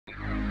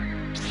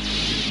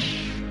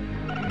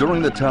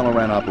During the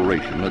Talaran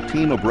operation, a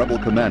team of rebel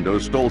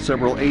commandos stole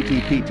several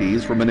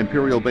AT-PTs from an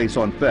Imperial base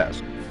on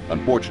Fest.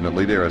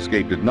 Unfortunately, their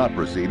escape did not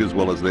proceed as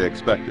well as they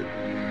expected.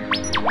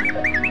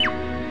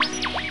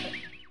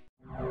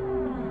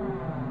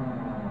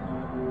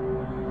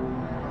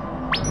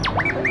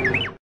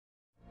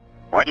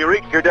 When you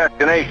reach your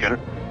destination,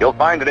 you'll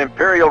find an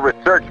Imperial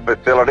research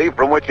facility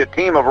from which a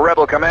team of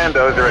rebel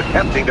commandos are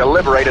attempting to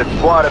liberate a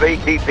squad of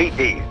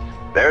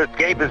AT-PTs. Their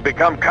escape has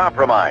become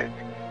compromised,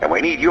 and we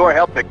need your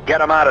help to get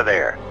them out of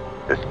there.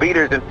 The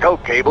speeders and tow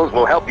cables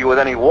will help you with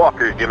any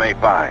walkers you may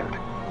find.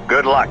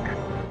 Good luck.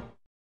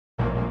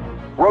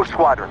 Rogue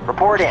Squadron,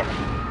 report in.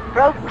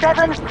 Rogue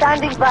 7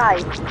 standing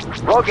by.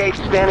 Rogue 8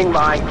 standing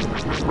by.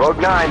 Rogue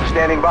 9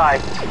 standing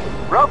by.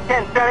 Rogue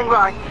 10 standing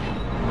by.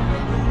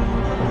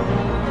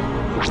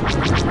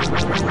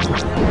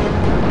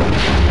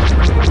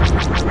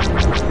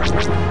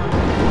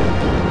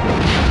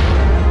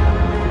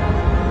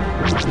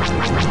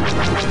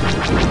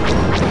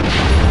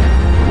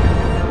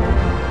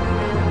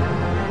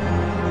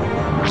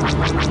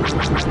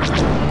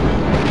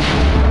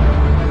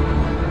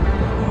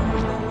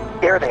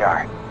 There they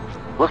are.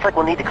 Looks like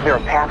we'll need to clear a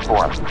path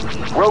for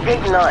them. Rogue 8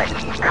 and 9,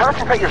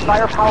 concentrate your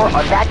firepower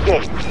on that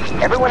gate.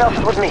 Everyone else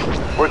is with me.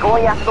 We're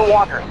going after the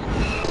walkers.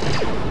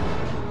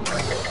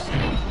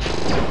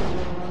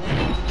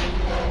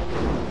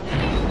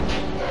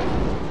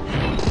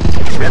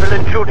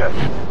 Citizen Judah,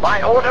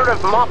 by order of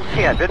Moff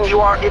Sieden, you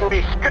are in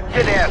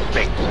restricted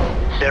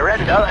airspace.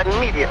 Surrender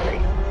immediately.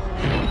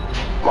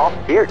 Moff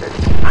Sieden?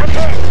 I'm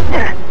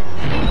hit!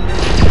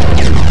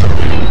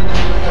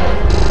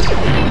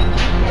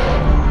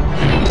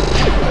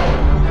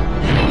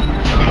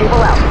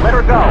 Cable out, let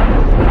her go.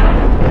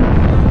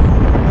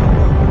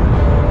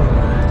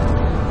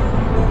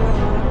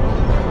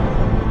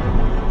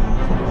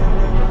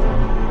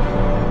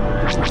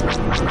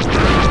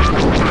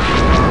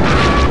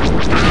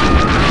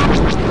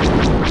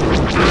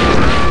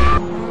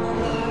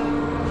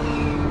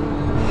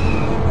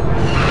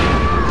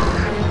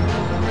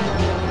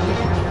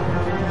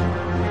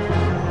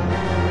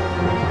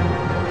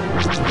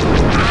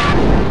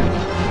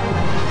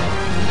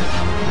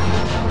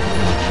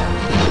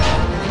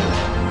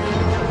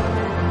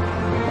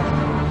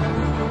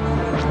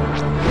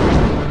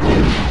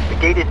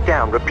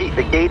 Repeat,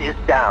 the gate is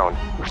down.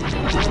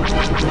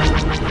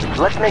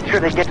 Let's make sure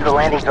they get to the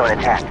landing zone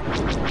intact.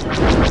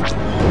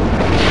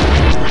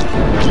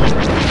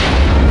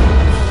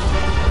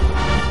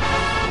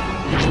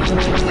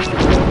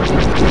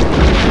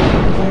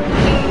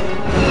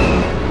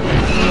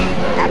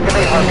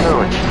 Activate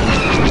Harpoon.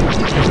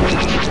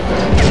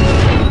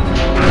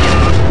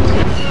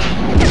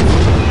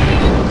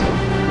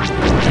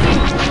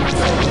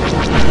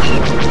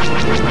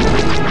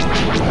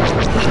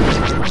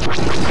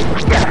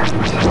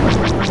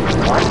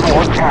 One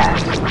more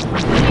pass.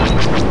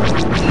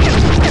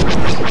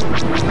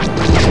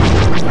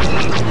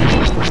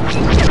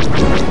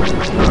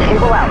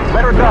 Cable out.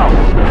 Let her go.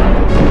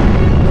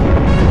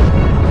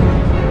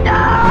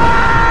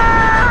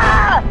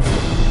 Ah!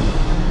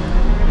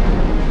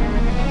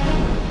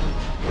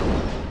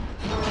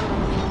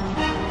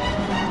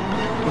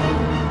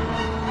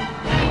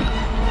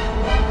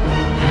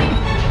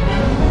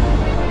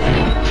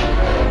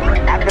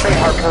 Activate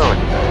Harpoon.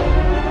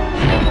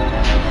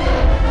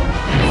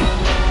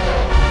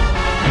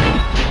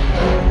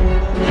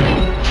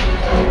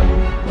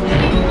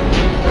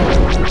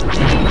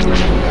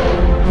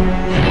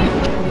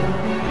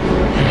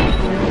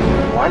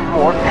 One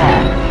more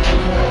pass.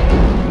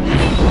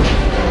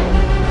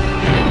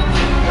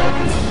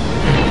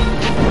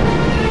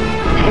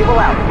 Cable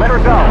out. Let her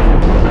go.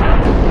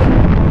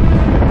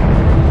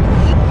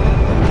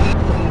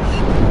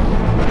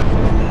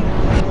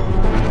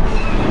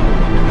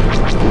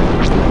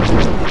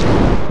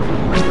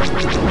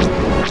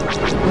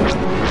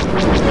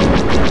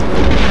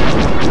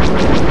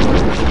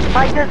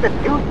 Fighters at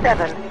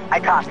 2-7. I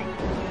copy.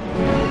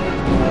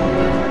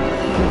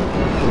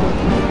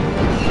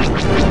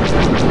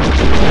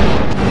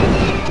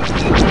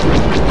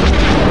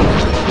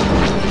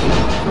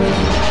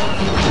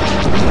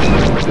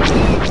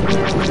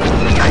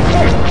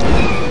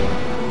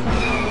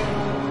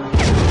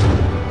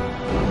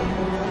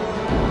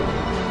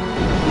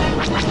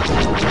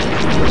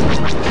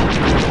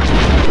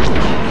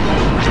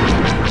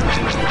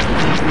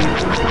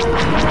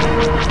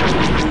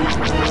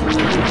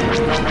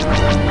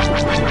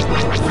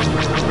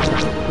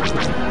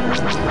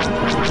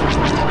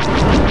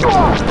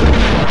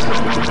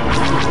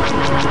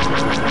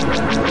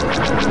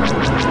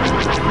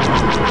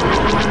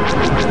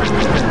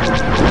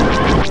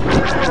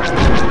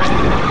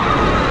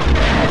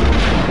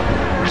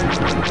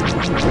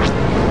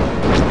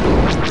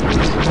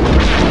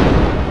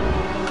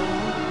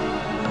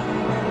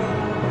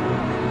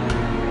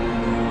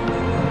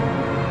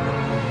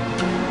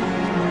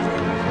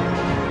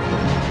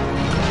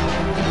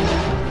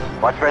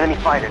 Watch for enemy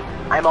fighters.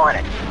 I'm on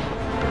it.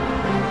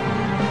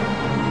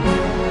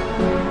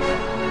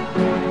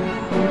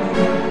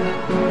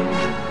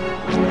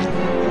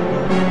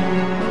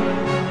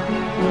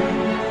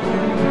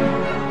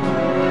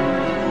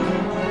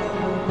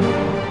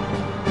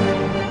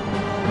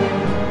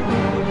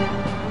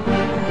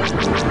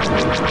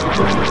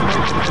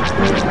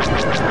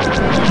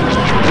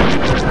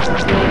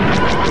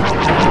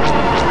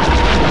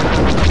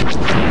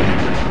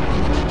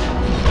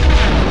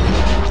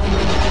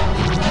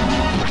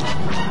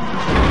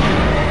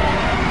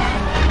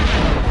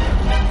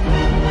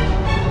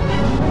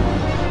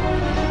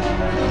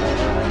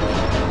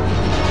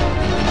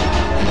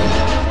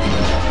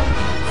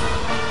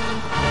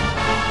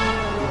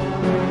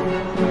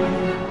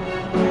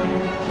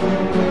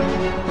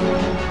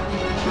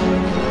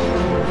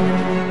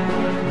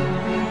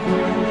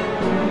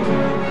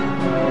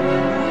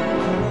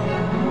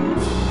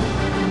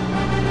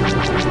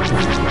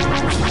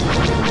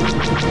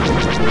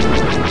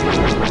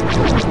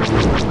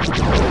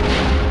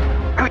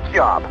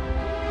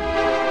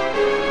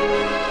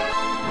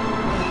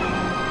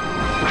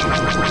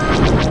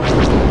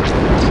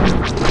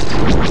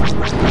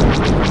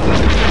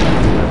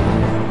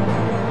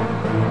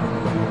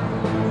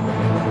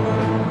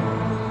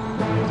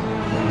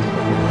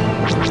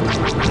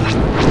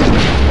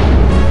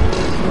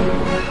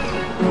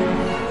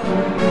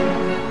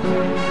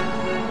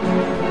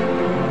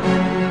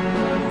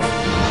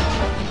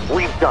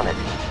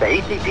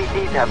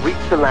 ATPTs have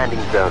reached the landing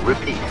zone.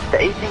 Repeat, the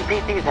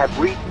ATPTs have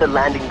reached the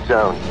landing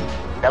zone.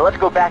 Now let's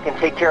go back and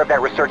take care of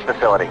that research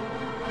facility.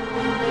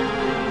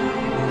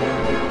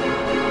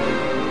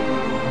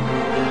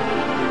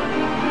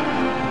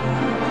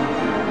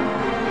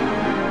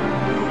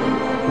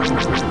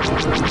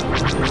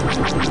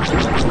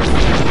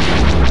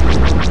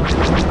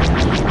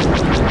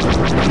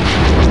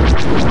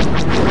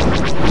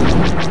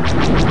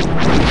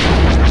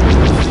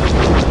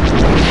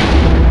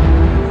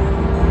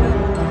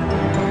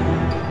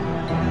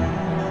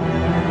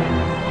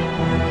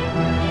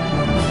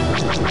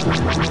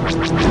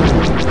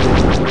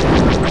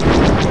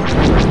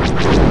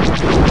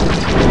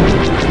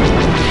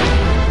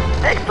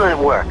 Excellent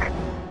work.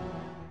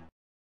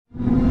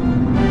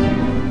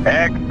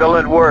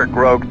 Excellent work,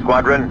 Rogue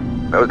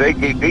Squadron. Those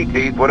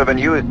ATPTs would have been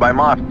used by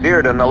Moff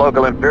Searden, the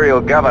local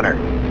Imperial governor.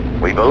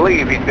 We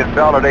believe he's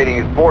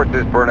consolidating his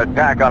forces for an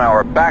attack on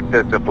our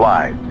Bacta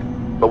supplies.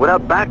 But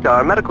without Bacta,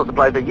 our medical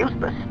supplies are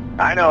useless.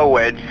 I know,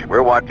 Wedge.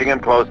 We're watching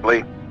him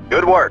closely.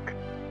 Good work.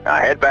 Now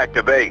head back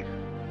to base.